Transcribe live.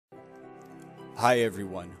Hi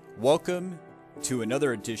everyone, welcome to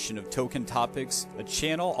another edition of Token Topics, a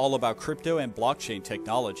channel all about crypto and blockchain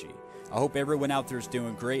technology. I hope everyone out there is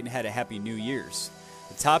doing great and had a happy New Year's.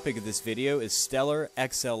 The topic of this video is Stellar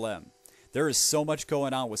XLM. There is so much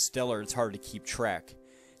going on with Stellar, it's hard to keep track.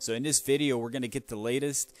 So in this video, we're going to get the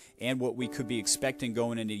latest and what we could be expecting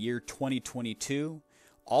going into year 2022.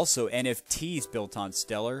 Also, NFTs built on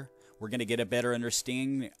Stellar. We're going to get a better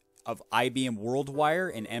understanding of IBM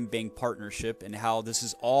WorldWire and Mbanq partnership and how this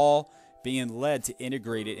is all being led to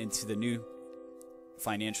integrate it into the new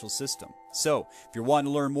financial system. So if you're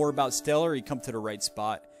wanting to learn more about Stellar, you come to the right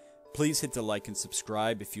spot. Please hit the like and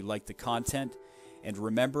subscribe if you like the content. And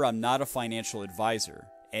remember, I'm not a financial advisor.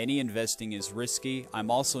 Any investing is risky.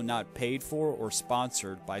 I'm also not paid for or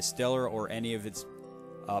sponsored by Stellar or any of its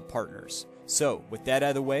partners. So with that out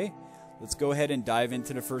of the way, let's go ahead and dive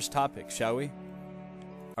into the first topic, shall we?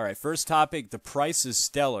 Alright, first topic, the price of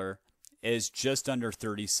Stellar is just under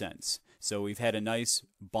 30 cents. So we've had a nice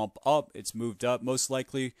bump up. It's moved up most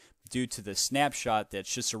likely due to the snapshot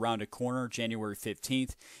that's just around the corner, January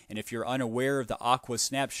 15th. And if you're unaware of the Aqua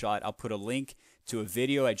snapshot, I'll put a link to a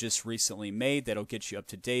video I just recently made that'll get you up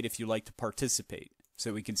to date if you like to participate.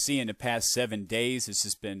 So we can see in the past 7 days, it's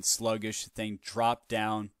just been sluggish. The thing dropped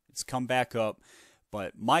down. It's come back up.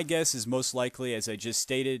 But my guess is most likely, as I just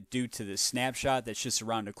stated, due to the snapshot that's just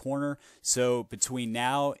around the corner. So between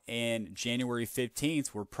now and January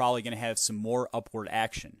 15th, we're probably going to have some more upward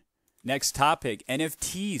action. Next topic,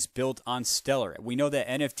 NFTs built on Stellar. We know that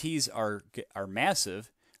NFTs are massive,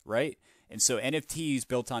 right? And so NFTs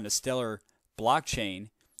built on the Stellar blockchain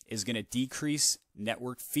is going to decrease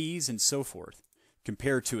network fees and so forth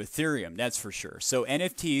compared to Ethereum, that's for sure. So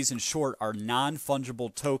NFTs, in short, are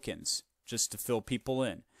non-fungible tokens. Just to fill people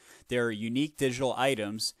in. They are unique digital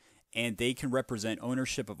items and they can represent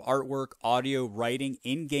ownership of artwork, audio, writing,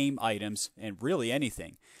 in-game items, and really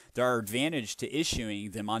anything. There are advantages to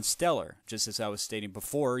issuing them on Stellar. Just as I was stating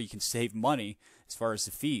before, you can save money as far as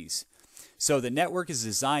the fees. So the network is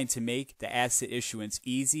designed to make the asset issuance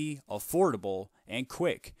easy, affordable, and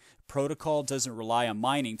quick. Protocol doesn't rely on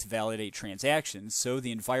mining to validate transactions, so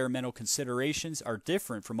the environmental considerations are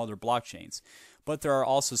different from other blockchains. But there are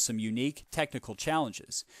also some unique technical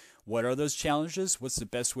challenges. What are those challenges? What's the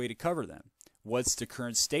best way to cover them? What's the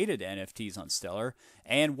current state of the NFTs on Stellar?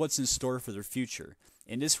 And what's in store for their future?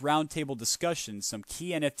 In this roundtable discussion, some key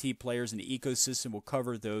NFT players in the ecosystem will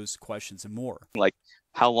cover those questions and more. Like,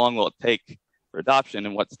 how long will it take for adoption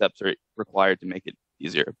and what steps are required to make it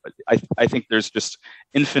easier? But I think there's just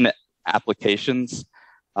infinite applications.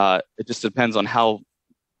 It just depends on how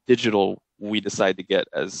digital we decide to get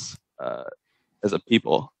as a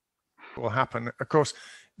people. Will happen. Of course,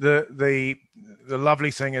 the lovely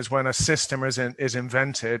thing is when a system is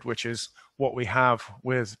invented, which is what we have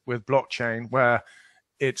with blockchain, where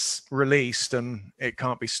it's released and it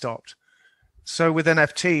can't be stopped. So with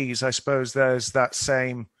NFTs, I suppose there's that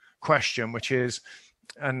same question, which is,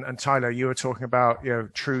 and Tyler, you were talking about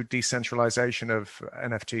true decentralization of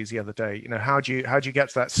NFTs the other day. How do you get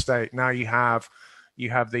to that state? Now you have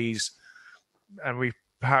these, and we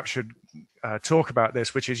perhaps should talk about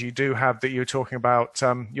this, which is you do have that you're talking about,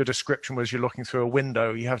 your description was you're looking through a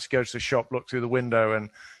window. You have to go to the shop, look through the window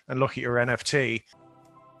and look at your NFT.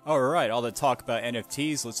 All right, all the talk about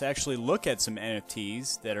NFTs, let's actually look at some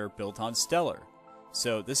NFTs that are built on Stellar.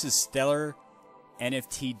 So this is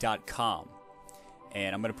StellarNFT.com.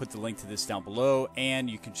 And I'm going to put the link to this down below, and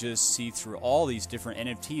you can just see through all these different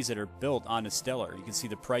NFTs that are built onto Stellar. You can see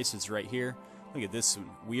the prices right here. Look at this one,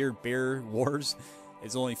 Weird Bear Wars.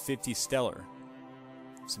 It's only 50 Stellar.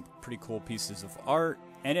 Some pretty cool pieces of art.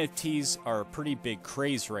 NFTs are a pretty big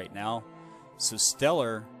craze right now. So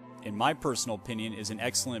Stellar, in my personal opinion, is an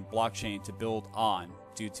excellent blockchain to build on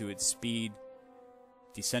due to its speed,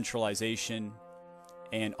 decentralization,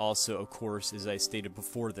 and also, of course, as I stated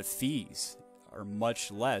before, the fees are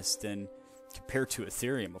much less than compared to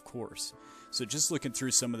Ethereum, of course. So just looking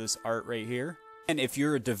through some of this art right here. And if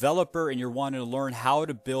you're a developer and you're wanting to learn how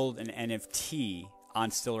to build an NFT on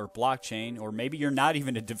Stellar blockchain, or maybe you're not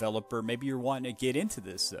even a developer, maybe you're wanting to get into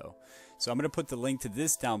this though. So I'm going to put the link to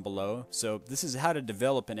this down below. So this is how to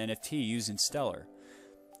develop an NFT using Stellar.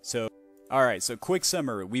 So, alright, so quick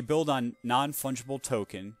summary. We build on non-fungible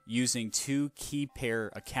token using two key pair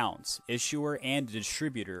accounts, issuer and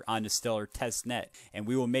distributor on the Stellar testnet. And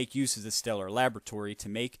we will make use of the Stellar laboratory to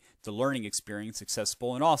make the learning experience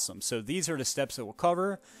accessible and awesome. So these are the steps that we'll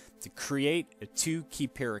cover: to create a two key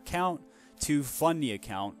pair account, to fund the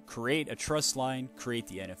account, create a trust line, create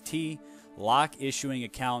the NFT, lock issuing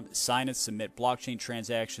account, sign and submit blockchain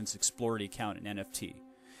transactions, explore the account, and NFT.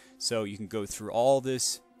 So you can go through all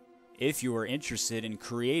this if you are interested in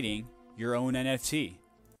creating your own NFT.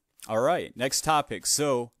 Alright, next topic.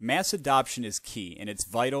 So, mass adoption is key, and it's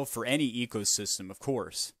vital for any ecosystem, of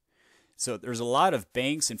course. So there's a lot of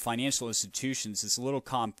banks and financial institutions. It's a little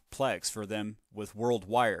complex for them with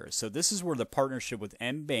WorldWire. So this is where the partnership with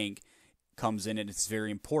Mbanq comes in, and it's very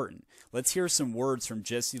important. Let's hear some words from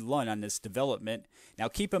Jesse Lund on this development. Now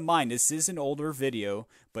keep in mind, this is an older video,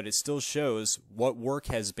 but it still shows what work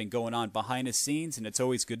has been going on behind the scenes, and it's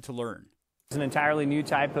always good to learn. It's an entirely new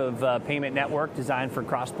type of payment network designed for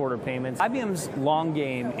cross-border payments. IBM's long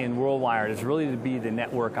game in WorldWire is really to be the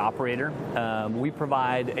network operator. We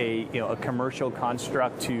provide a commercial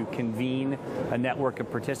construct to convene a network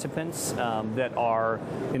of participants that are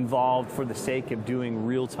involved for the sake of doing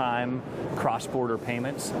real-time cross-border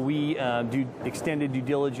payments. We do extended due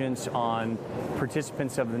diligence on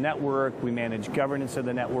participants of the network. We manage governance of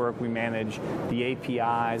the network. We manage the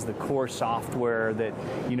APIs, the core software that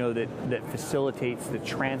facilitates the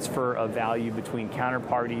transfer of value between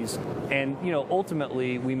counterparties, and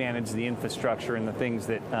ultimately we manage the infrastructure and the things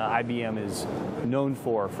that IBM is known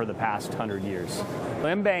for the past 100 years.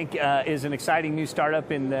 Mbanq is an exciting new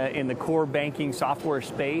startup in the core banking software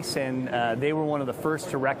space, and they were one of the first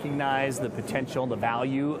to recognize the potential, the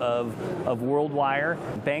value of WorldWire.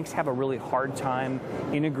 Banks have a really hard time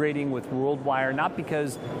integrating with WorldWire, not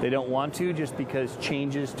because they don't want to, just because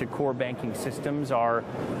changes to core banking systems are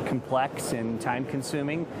complex and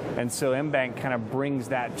time-consuming, and so Mbanq kind of brings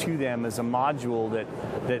that to them as a module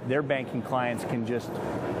that their banking clients can just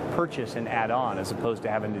purchase and add on, as opposed to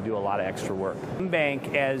having to do a lot of extra work.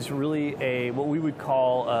 Mbanq as really what we would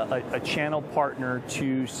call a channel partner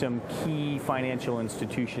to some key financial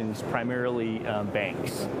institutions, primarily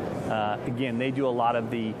banks. Again, they do a lot of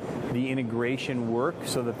the integration work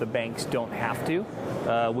so that the banks don't have to,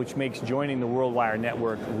 which makes joining the WorldWire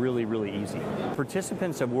network really, really easy.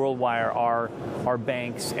 Participants of WorldWire are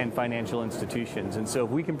banks and financial institutions, and so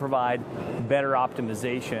if we can provide better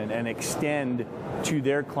optimization and extend to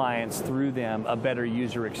their clients through them a better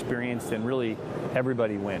user experience, then really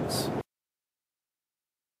everybody wins.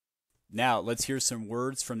 Now let's hear some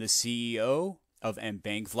words from the CEO of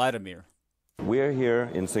Mbanq, Vladimir. We're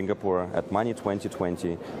here in Singapore at Money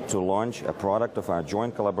 2020 to launch a product of our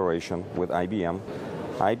joint collaboration with IBM.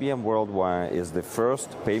 IBM WorldWire is the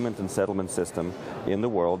first payment and settlement system in the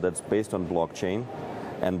world that's based on blockchain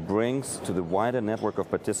and brings to the wider network of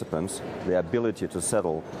participants the ability to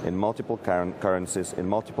settle in multiple currencies, in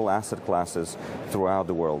multiple asset classes throughout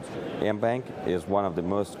the world. Mbanq is one of the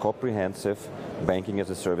most comprehensive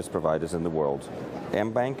banking-as-a-service providers in the world.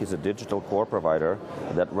 Mbanq is a digital core provider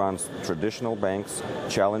that runs traditional banks,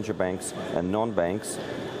 challenger banks, and non-banks,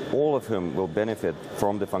 all of whom will benefit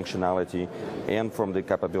from the functionality and from the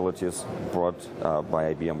capabilities brought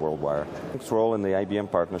by IBM WorldWire. Mbanq's role in the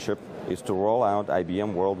IBM partnership is to roll out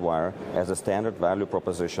IBM WorldWire as a standard value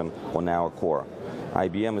proposition on our core.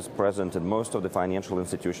 IBM is present in most of the financial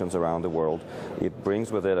institutions around the world. It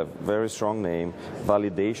brings with it a very strong name,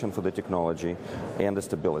 validation for the technology, and the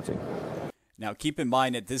stability. Now keep in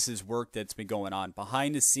mind that this is work that's been going on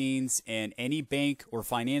behind the scenes, and any bank or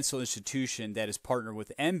financial institution that is partnered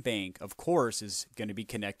with Mbanq, of course, is going to be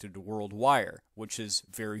connected to WorldWire, which is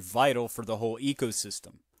very vital for the whole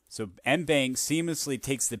ecosystem. So Mbanq seamlessly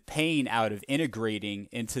takes the pain out of integrating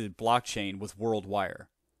into the blockchain with WorldWire.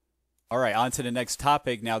 All right, on to the next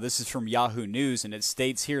topic. Now, this is from Yahoo News, and it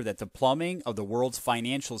states here that the plumbing of the world's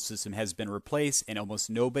financial system has been replaced, and almost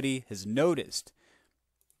nobody has noticed.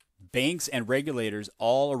 Banks and regulators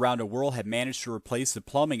all around the world have managed to replace the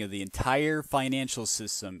plumbing of the entire financial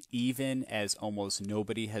system, even as almost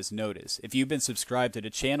nobody has noticed. If you've been subscribed to the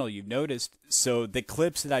channel, you've noticed. So the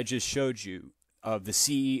clips that I just showed you of the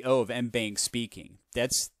CEO of Mbanq speaking,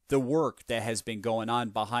 that's the work that has been going on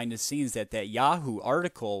behind the scenes that Yahoo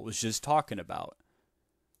article was just talking about.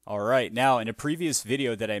 All right, now in a previous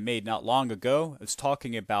video that I made not long ago, I was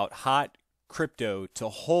talking about hot crypto to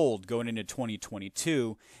hold going into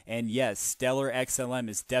 2022, and yes, Stellar XLM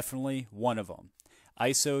is definitely one of them.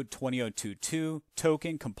 ISO 20022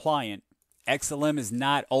 token compliant. XLM is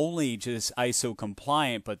not only just ISO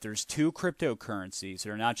compliant, but there's two cryptocurrencies that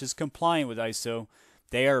are not just compliant with ISO,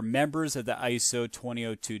 they are members of the ISO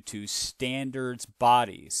 20022 standards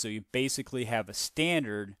body. So you basically have a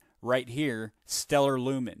standard right here, Stellar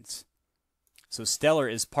Lumens. So Stellar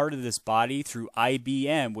is part of this body through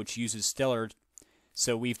IBM, which uses Stellar.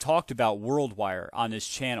 So we've talked about WorldWire on this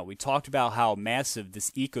channel. We talked about how massive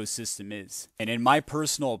this ecosystem is. And in my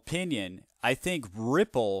personal opinion, I think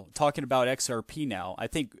Ripple, talking about XRP now, I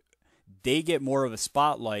think they get more of a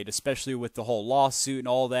spotlight, especially with the whole lawsuit and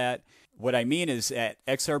all that. What I mean is that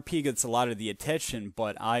XRP gets a lot of the attention,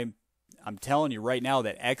 but I'm I'm telling you right now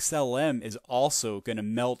that XLM is also going to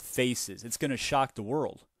melt faces. It's going to shock the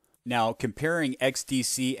world. Now, comparing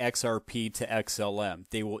XDC, XRP to XLM,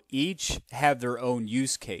 they will each have their own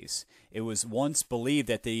use case. It was once believed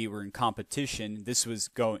that they were in competition. This was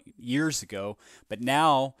going years ago, but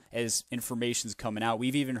now as information's coming out,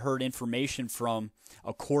 we've even heard information from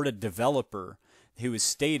Aqua developer who has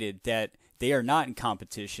stated that they are not in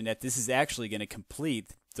competition, that this is actually going to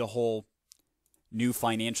complete the whole new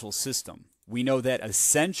financial system. We know that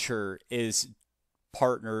Accenture is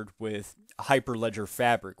partnered with Hyperledger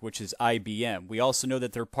Fabric, which is IBM. We also know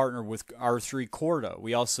that they're partnered with R3 Corda.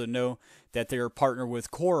 We also know that they're partnered with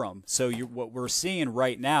Quorum. So what we're seeing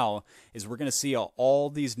right now is we're going to see all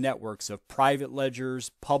these networks of private ledgers,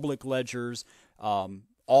 public ledgers,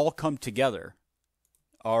 all come together.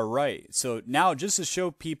 All right. So now just to show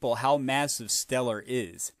people how massive Stellar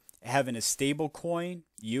is, having a stable coin,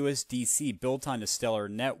 USDC, built on the Stellar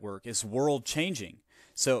network is world changing.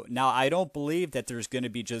 So now I don't believe that there's going to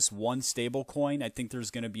be just one stable coin. I think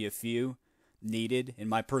there's going to be a few needed, in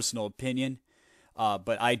my personal opinion.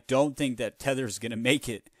 But I don't think that Tether is going to make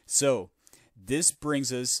it. So this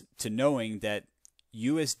brings us to knowing that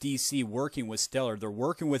USDC working with Stellar, they're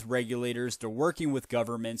working with regulators, they're working with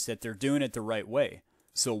governments, that they're doing it the right way.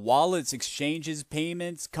 So wallets, exchanges,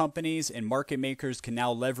 payments, companies, and market makers can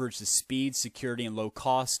now leverage the speed, security, and low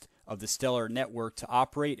cost of the Stellar network to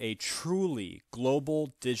operate a truly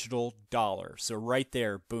global digital dollar. So right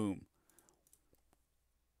there, boom.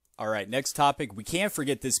 All right, next topic. We can't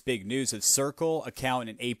forget this big news of Circle account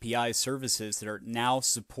and API services that are now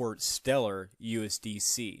support Stellar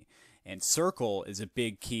USDC. And Circle is a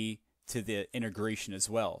big key to the integration as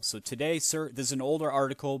well. So today, this is an older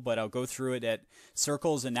article, but I'll go through it. At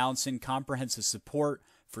Circle is announcing comprehensive support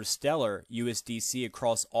for Stellar USDC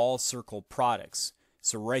across all Circle products.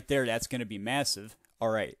 So right there, that's going to be massive. All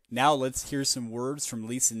right, now let's hear some words from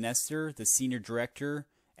Lisa Nestor, the Senior Director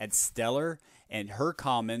at Stellar, and her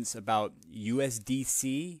comments about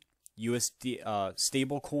USDC,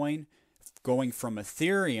 stablecoin, going from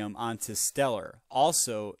Ethereum onto Stellar.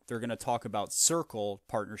 Also, they're going to talk about Circle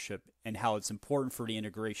partnership and how it's important for the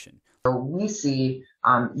integration. So we see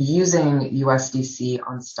using USDC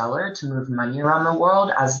on Stellar to move money around the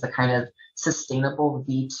world as the kind of sustainable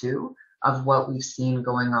V2 of what we've seen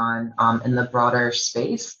going on in the broader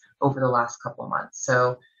space over the last couple of months.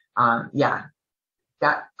 So yeah,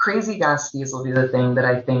 that crazy gas fees will be the thing that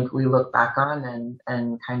I think we look back on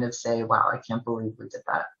and kind of say, wow, I can't believe we did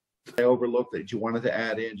that. I overlooked that you wanted to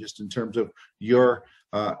add in just in terms of your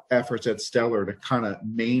efforts at Stellar to kind of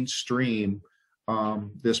mainstream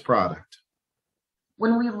this product.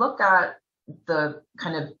 When we look at the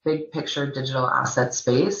kind of big picture digital asset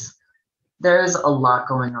space, there's a lot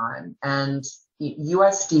going on, and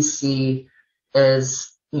USDC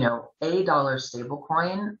is, a dollar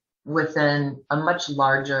stablecoin within a much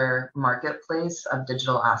larger marketplace of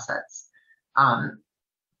digital assets.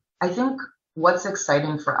 I think what's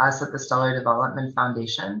exciting for us at the Stellar Development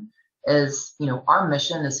Foundation is, our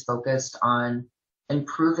mission is focused on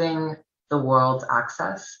improving the world's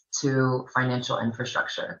access to financial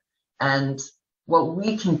infrastructure. And what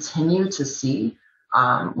we continue to see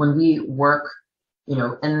when we work,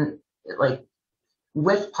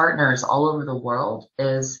 with partners all over the world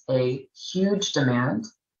is a huge demand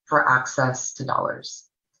for access to dollars.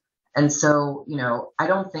 And so, I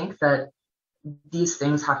don't think that these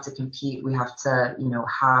things have to compete. We have to,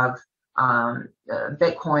 have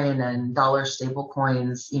Bitcoin and dollar stable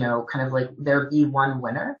coins, kind of like there be one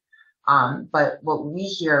winner. But what we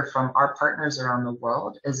hear from our partners around the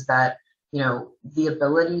world is that, the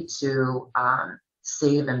ability to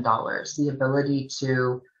save in dollars, the ability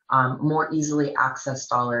to more easily access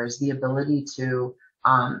dollars, the ability to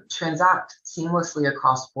transact seamlessly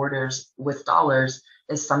across borders with dollars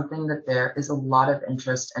is something that there is a lot of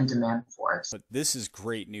interest and demand for. But this is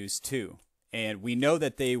great news too. And we know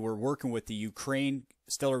that they were working with the Ukraine,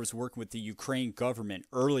 Stellar was working with the Ukraine government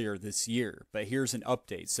earlier this year. But here's an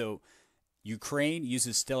update. So Ukraine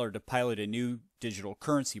uses Stellar to pilot a new digital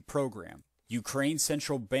currency program. Ukraine's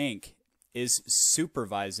central bank is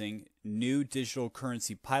supervising new digital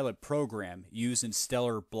currency pilot program using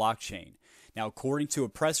Stellar blockchain. Now, according to a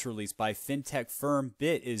press release by fintech firm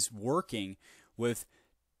Bit, is working with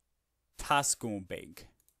Bank,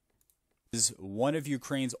 is one of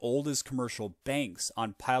Ukraine's oldest commercial banks,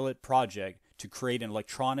 on pilot project to create an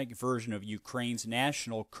electronic version of Ukraine's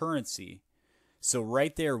national currency. So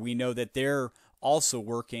right there, we know that they're also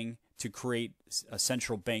working to create a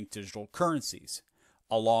central bank digital currencies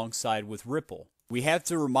alongside with Ripple. We have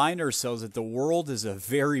to remind ourselves that the world is a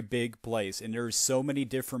very big place and there's so many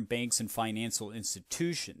different banks and financial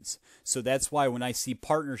institutions. So that's why when I see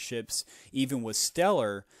partnerships, even with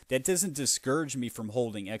Stellar, that doesn't discourage me from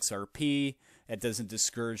holding XRP. That doesn't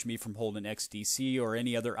discourage me from holding XDC or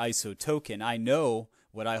any other ISO token. I know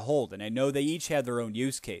what I hold, and I know they each have their own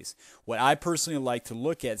use case. What I personally like to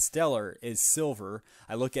look at Stellar is silver.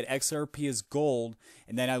 I look at XRP as gold,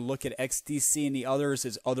 and then I look at XDC and the others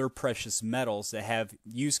as other precious metals that have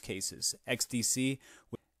use cases. XDC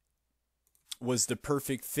was the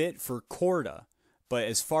perfect fit for Corda, but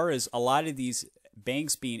as far as a lot of these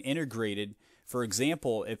banks being integrated, for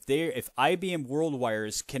example, if IBM WorldWire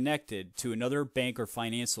is connected to another bank or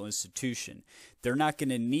financial institution, they're not going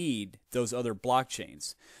to need those other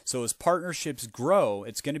blockchains. So as partnerships grow,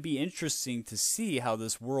 it's going to be interesting to see how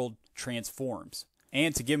this world transforms.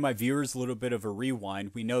 And to give my viewers a little bit of a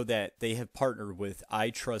rewind, we know that they have partnered with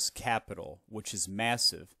iTrust Capital, which is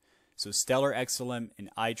massive. So Stellar XLM and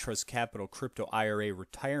iTrust Capital crypto IRA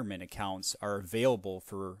retirement accounts are available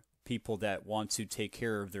for people that want to take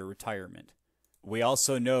care of their retirement. We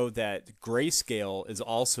also know that Grayscale is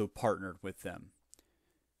also partnered with them.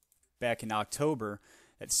 Back in October,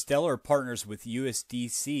 that Stellar partners with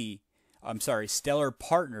USDC. Stellar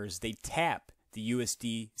partners, they tap the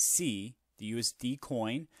USDC, the USD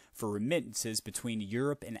coin, for remittances between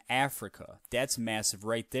Europe and Africa. That's massive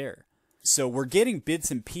right there. So we're getting bits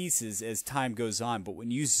and pieces as time goes on, but when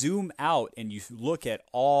you zoom out and you look at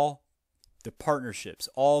all the partnerships,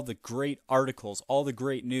 all the great articles, all the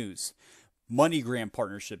great news, MoneyGram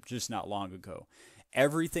partnership just not long ago.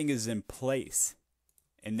 Everything is in place.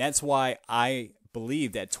 And that's why I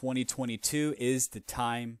believe that 2022 is the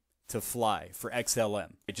time to fly for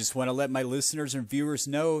XLM. I just want to let my listeners and viewers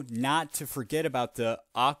know not to forget about the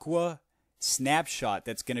Aqua Snapshot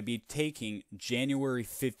that's going to be taking January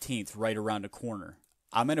 15th right around the corner.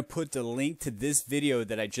 I'm going to put the link to this video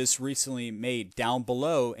that I just recently made down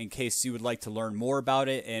below in case you would like to learn more about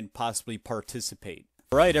it and possibly participate.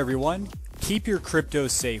 Alright everyone, keep your crypto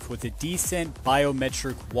safe with a decent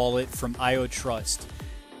biometric wallet from IOTrust.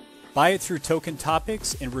 Buy it through Token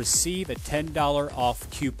Topics and receive a $10 off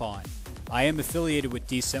coupon. I am affiliated with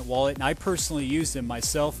Decent Wallet and I personally use them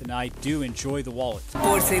myself and I do enjoy the wallet.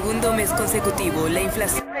 Por segundo mes consecutivo, la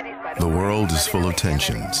inflación. The world is full of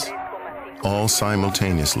tensions, all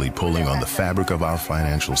simultaneously pulling on the fabric of our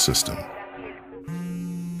financial system.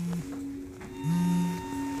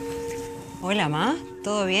 Hola, Ma.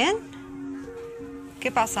 ¿Todo bien? ¿Qué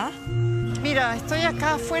pasa? Mira, estoy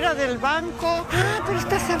acá afuera del banco. Ah, pero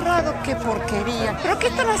está cerrado. ¡Qué porquería! ¿Pero qué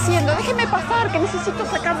están haciendo? Déjenme pasar, que necesito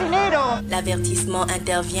sacar dinero. L'avertissement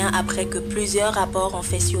intervient après que plusieurs rapports ont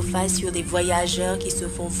fait surface sur des voyageurs qui se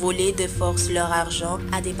font voler de force leur argent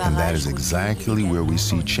à des barrages. And that is exactly where we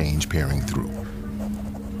see change peering through.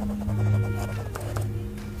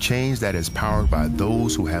 Change that is powered by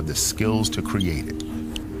those who have the skills to create it.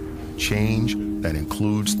 Change that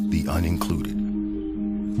includes the unincluded.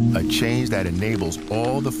 A change that enables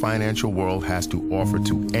all the financial world has to offer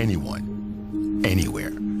to anyone, anywhere.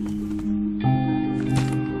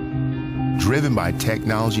 Driven by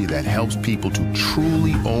technology that helps people to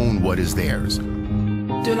truly own what is theirs.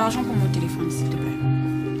 De l'argent pour mon téléphone, s'il te plaît.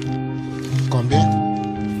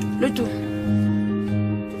 Combien? Le tout.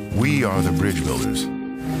 We are the bridge builders,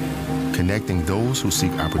 connecting those who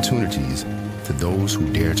seek opportunities to those who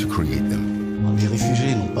dare to create them. Les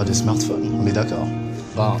réfugiés n'ont pas de smartphone, on est d'accord.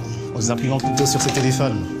 Bah, on les implémente plutôt sur ces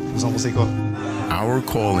téléphones. Vous en pensez quoi? Our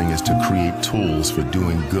calling is to create tools for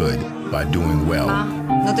doing good by doing well. Ma,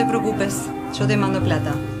 no te preocupes. Yo te mando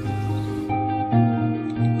plata.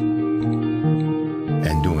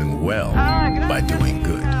 And doing well by doing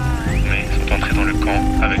good. Mais sont entrés dans le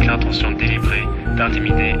camp avec l'intention délibérée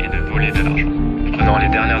d'intimider et de voler de l'argent, prenant les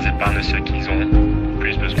dernières épargnes de ceux qu'ils ont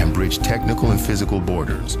plus besoin. And bridge technical and physical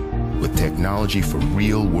borders with technology for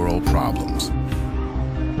real-world problems.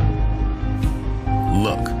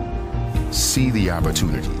 Look, see the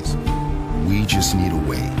opportunities. We just need a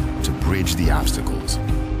way to bridge the obstacles.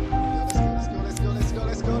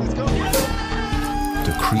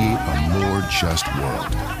 To create a more just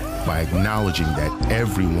world by acknowledging that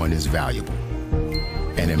everyone is valuable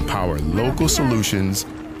and empower local solutions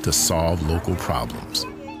to solve local problems.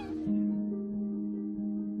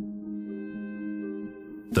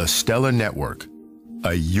 The Stellar Network,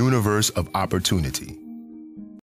 a universe of opportunity.